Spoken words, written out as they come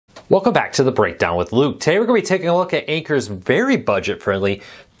Welcome back to the Breakdown with Luke. Today we're going to be taking a look at Anker's very budget-friendly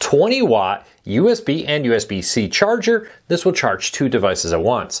 20-watt USB and USB-C charger. This will charge two devices at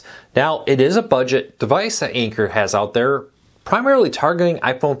once. Now, it is a budget device that Anker has out there, primarily targeting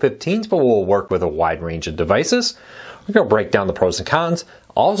iPhone 15s, but will work with a wide range of devices. We're going to break down the pros and cons,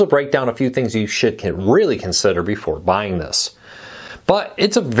 also break down a few things you should really consider before buying this. But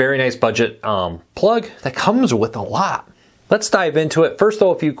it's a very nice budget plug that comes with a lot. Let's dive into it. First,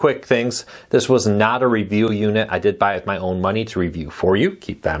 though, a few quick things. This was not a review unit. I did buy it with my own money to review for you.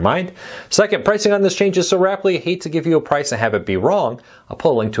 Keep that in mind. Second, pricing on this changes so rapidly. I hate to give you a price and have it be wrong. I'll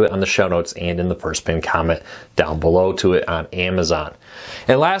put a link to it on the show notes and in the first pinned comment down below to it on Amazon.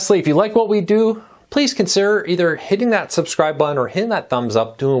 And lastly, if you like what we do, please consider either hitting that subscribe button or hitting that thumbs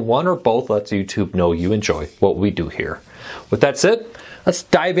up. Doing one or both lets YouTube know you enjoy what we do here. With that said, let's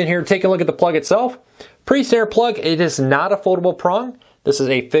dive in here and take a look at the plug itself. Pretty standard plug. It is not a foldable prong. This is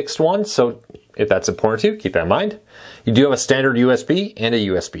a fixed one, so if that's important to you, keep that in mind. You do have a standard USB and a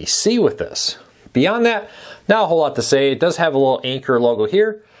USB-C with this. Beyond that, not a whole lot to say. It does have a little Anker logo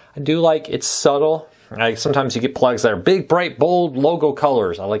here. I do like it's subtle. Sometimes you get plugs that are big, bright, bold logo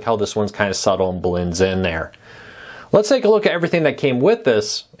colors. I like how this one's kind of subtle and blends in there. Let's take a look at everything that came with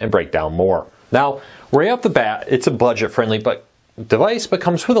this and break down more. Now, right off the bat, it's a budget-friendly device, but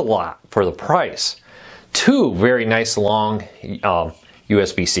comes with a lot for the price. Two very nice long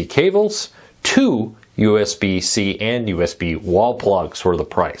USB-C cables, two USB-C and USB wall plugs for the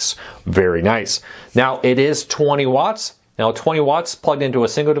price. Very nice. Now it is 20 watts. Now 20 watts plugged into a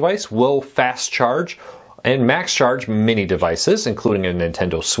single device will fast charge and max charge many devices, including a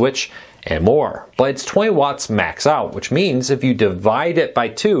Nintendo Switch and more. But it's 20 watts max out, which means if you divide it by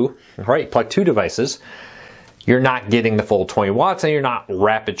two, right, plug two devices, you're not getting the full 20 watts and you're not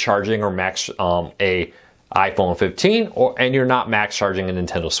rapid charging or max a iPhone 15 and you're not max charging a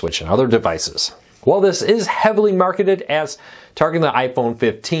Nintendo Switch and other devices. Well, this is heavily marketed as targeting the iPhone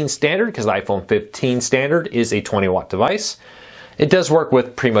 15 standard because the iPhone 15 standard is a 20 watt device. It does work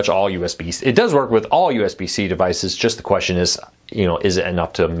with pretty much all USBs. It does work with all USB-C devices. Just the question is, is it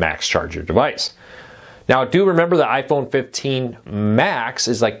enough to max charge your device? Now, do remember the iPhone 15 Max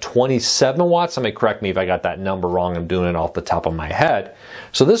is like 27 watts. Somebody correct me if I got that number wrong. I'm doing it off the top of my head.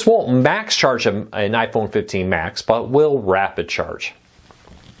 So this won't max charge an iPhone 15 Max, but will rapid charge.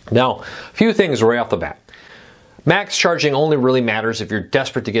 Now, a few things right off the bat. Max charging only really matters if you're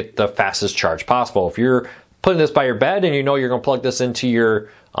desperate to get the fastest charge possible. If you're putting this by your bed and you know you're going to plug this into your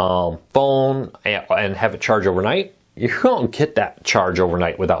phone and have it charge overnight, you won't get that charge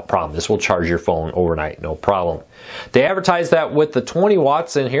overnight without problem. This will charge your phone overnight, no problem. They advertise that with the 20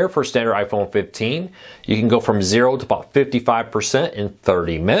 watts in here for standard iPhone 15, you can go from 0 to about 55% in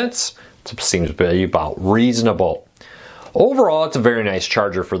 30 minutes. It seems to be about reasonable. Overall, it's a very nice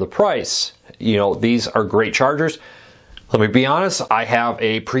charger for the price. These are great chargers. Let me be honest, I have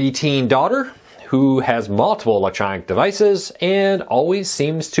a preteen daughter who has multiple electronic devices and always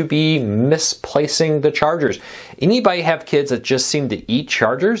seems to be misplacing the chargers. Anybody have kids that just seem to eat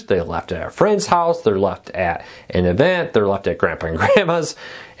chargers? They're left at a friend's house, they're left at an event, they're left at grandpa and grandma's,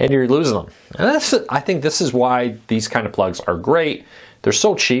 and you're losing them. And I think this is why these kind of plugs are great. They're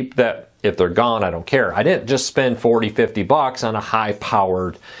so cheap that if they're gone, I don't care. I didn't just spend 40, 50 bucks on a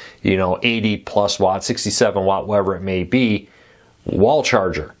high-powered, 80 plus watt, 67 watt, whatever it may be, wall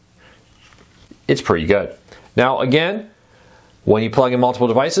charger. It's pretty good. Now again, when you plug in multiple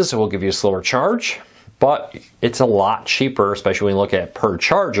devices, it will give you a slower charge, but it's a lot cheaper, especially when you look at per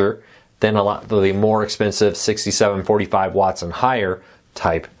charger, than a lot of the more expensive 67, 45 watts and higher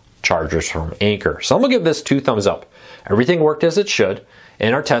type chargers from Anker. So I'm gonna give this 2 thumbs up. Everything worked as it should.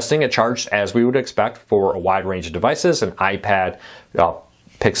 In our testing, it charged as we would expect for a wide range of devices, an iPad,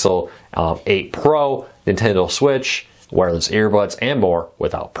 Pixel 8 Pro, Nintendo Switch, wireless earbuds, and more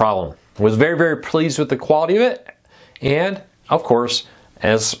without problem. Was very, very pleased with the quality of it. And of course,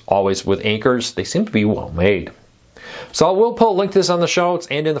 as always with Ankers, they seem to be well made. So I will put a link to this on the show notes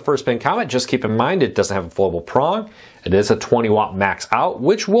and in the first pinned comment. Just keep in mind, it doesn't have a foldable prong. It is a 20 watt max out,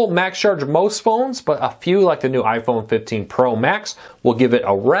 which will max charge most phones, but a few like the new iPhone 15 Pro Max will give it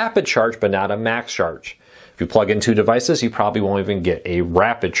a rapid charge, but not a max charge. If you plug in two devices, you probably won't even get a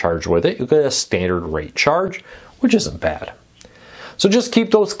rapid charge with it. You'll get a standard rate charge, which isn't bad. So just keep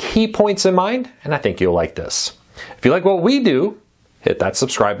those key points in mind, and I think you'll like this. If you like what we do, hit that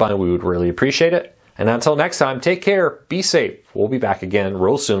subscribe button. We would really appreciate it. And until next time, take care, be safe. We'll be back again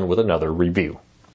real soon with another review.